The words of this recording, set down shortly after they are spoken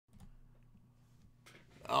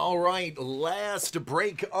All right, last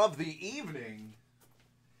break of the evening.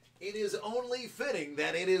 It is only fitting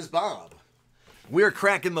that it is Bob. We're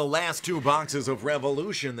cracking the last two boxes of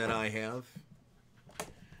Revolution that I have.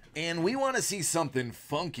 And we want to see something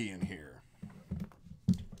funky in here.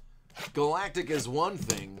 Galactic is one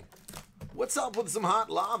thing. What's up with some hot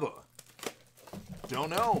lava? Don't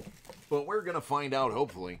know, but we're going to find out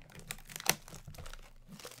hopefully.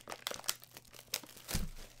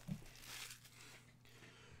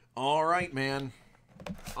 All right, man.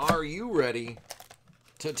 Are you ready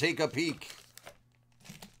to take a peek?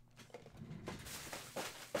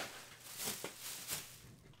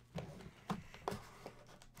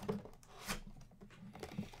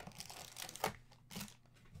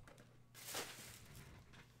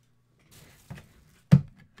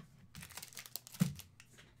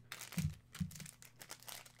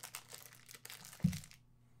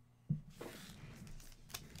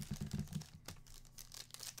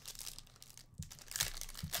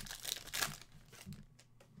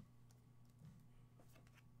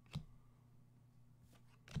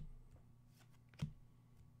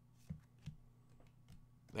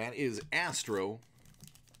 That is Astro.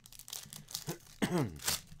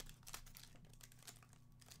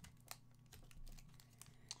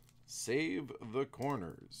 Save the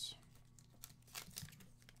corners.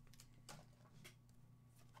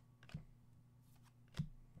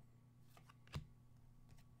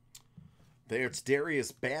 There's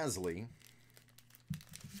Darius Bazley.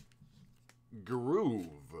 Groove.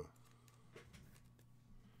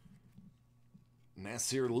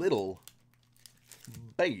 Nasir Little.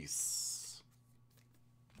 Base.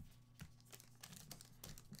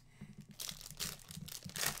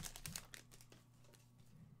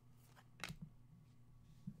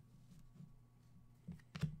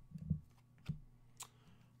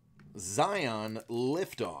 Zion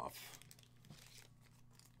Liftoff.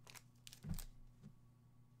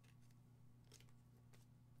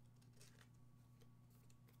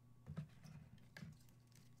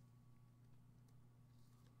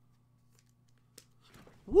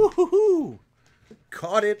 Woohoo!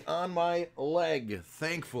 Caught it on my leg,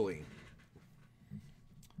 thankfully.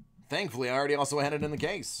 Thankfully, I already also had it in the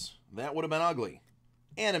case. That would have been ugly.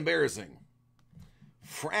 And embarrassing.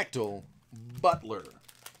 Fractal Butler.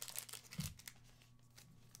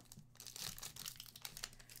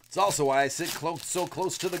 It's also why I sit so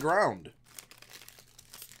close to the ground.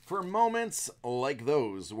 For moments like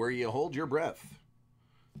those where you hold your breath.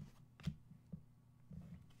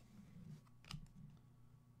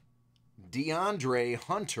 DeAndre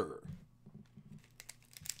Hunter.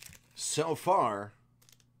 So far,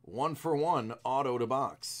 1-for-1 auto to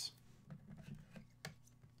box.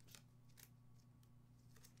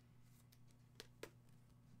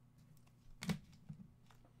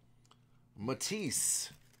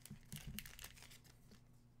 Matisse.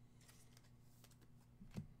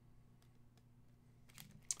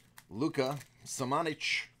 Luka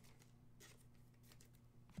Samanic.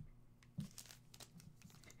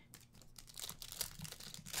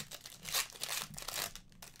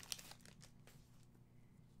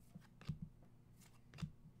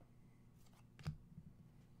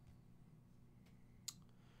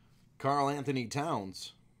 Karl Anthony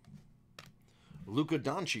Towns. Luka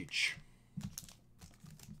Doncic.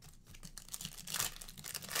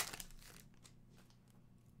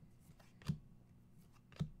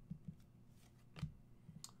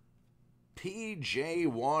 P.J.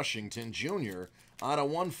 Washington Jr. out of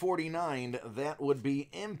 149. That would be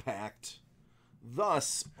Impact.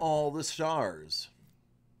 Thus, all the stars.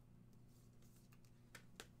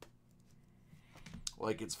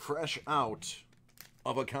 Like it's fresh out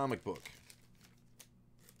of a comic book.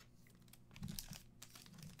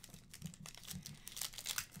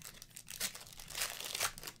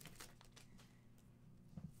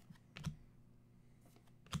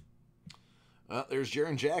 There's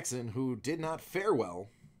Jaren Jackson, who did not fare well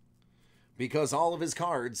because all of his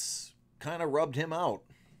cards kind of rubbed him out.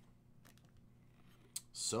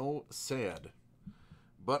 So sad.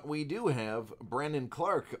 But we do have Brandon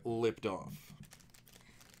Clark lipped off.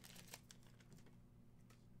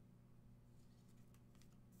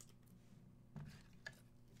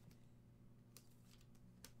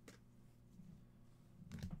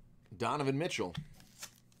 Donovan Mitchell.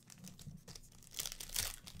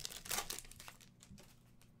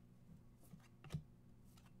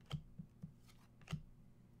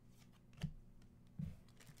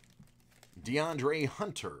 DeAndre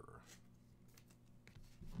Hunter.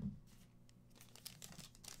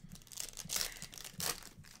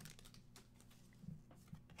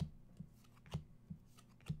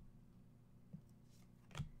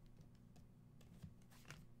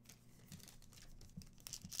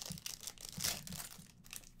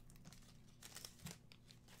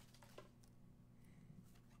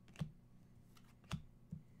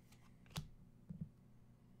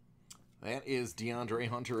 That is DeAndre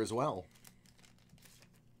Hunter as well.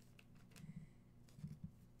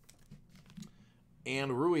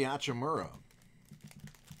 And Rui Hachimura.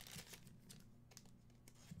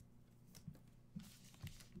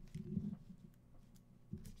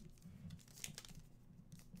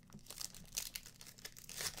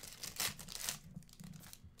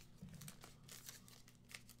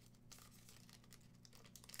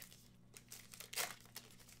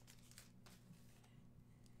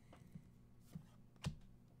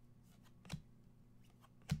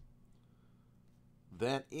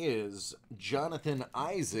 That is Jonathan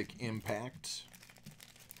Isaac Impact.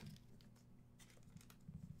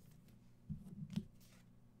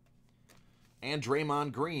 And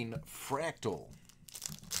Draymond Green Fractal.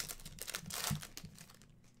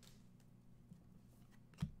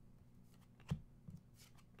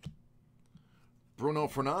 Bruno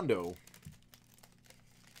Fernando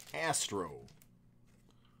Astro.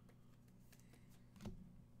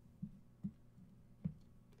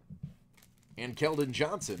 And Keldon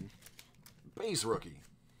Johnson, base rookie.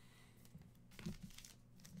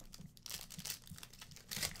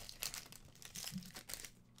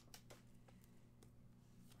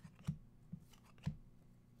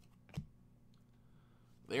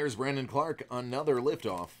 There's Brandon Clark, another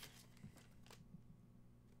liftoff.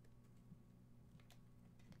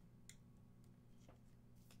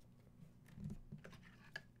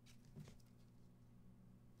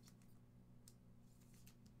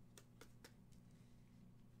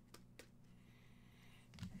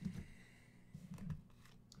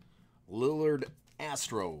 Lillard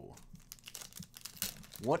Astro.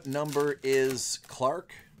 What number is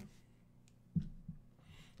Clark?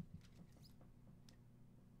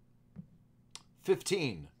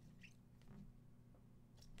 15.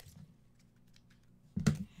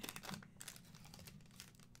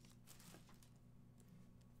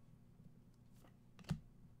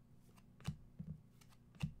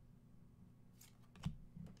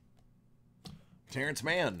 Terrence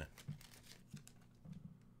Mann.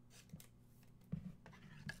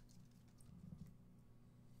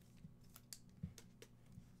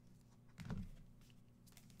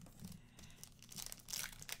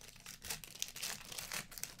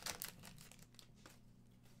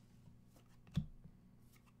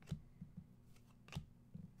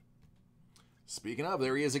 Speaking of,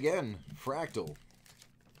 there he is again. Fractal.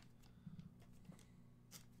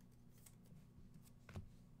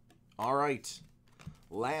 All right.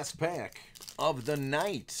 Last pack of the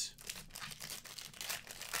night.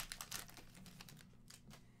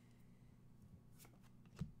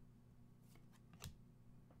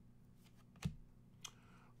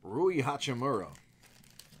 Rui Hachimura.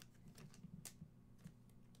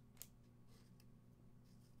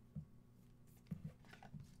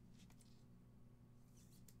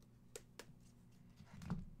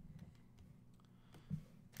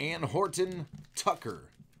 And Horton Tucker.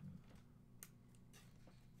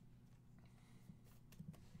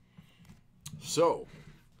 So,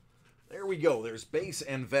 there we go. There's base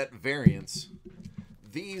and vet variants.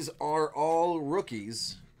 These are all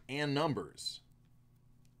rookies and numbers.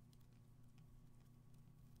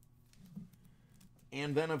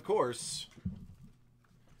 And then, of course,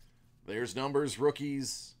 there's numbers,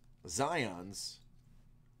 rookies, Zions,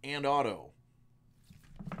 and auto.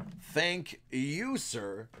 Thank you,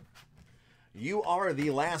 sir. You are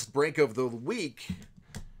the last break of the week.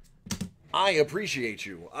 I appreciate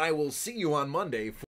you. I will see you on Monday.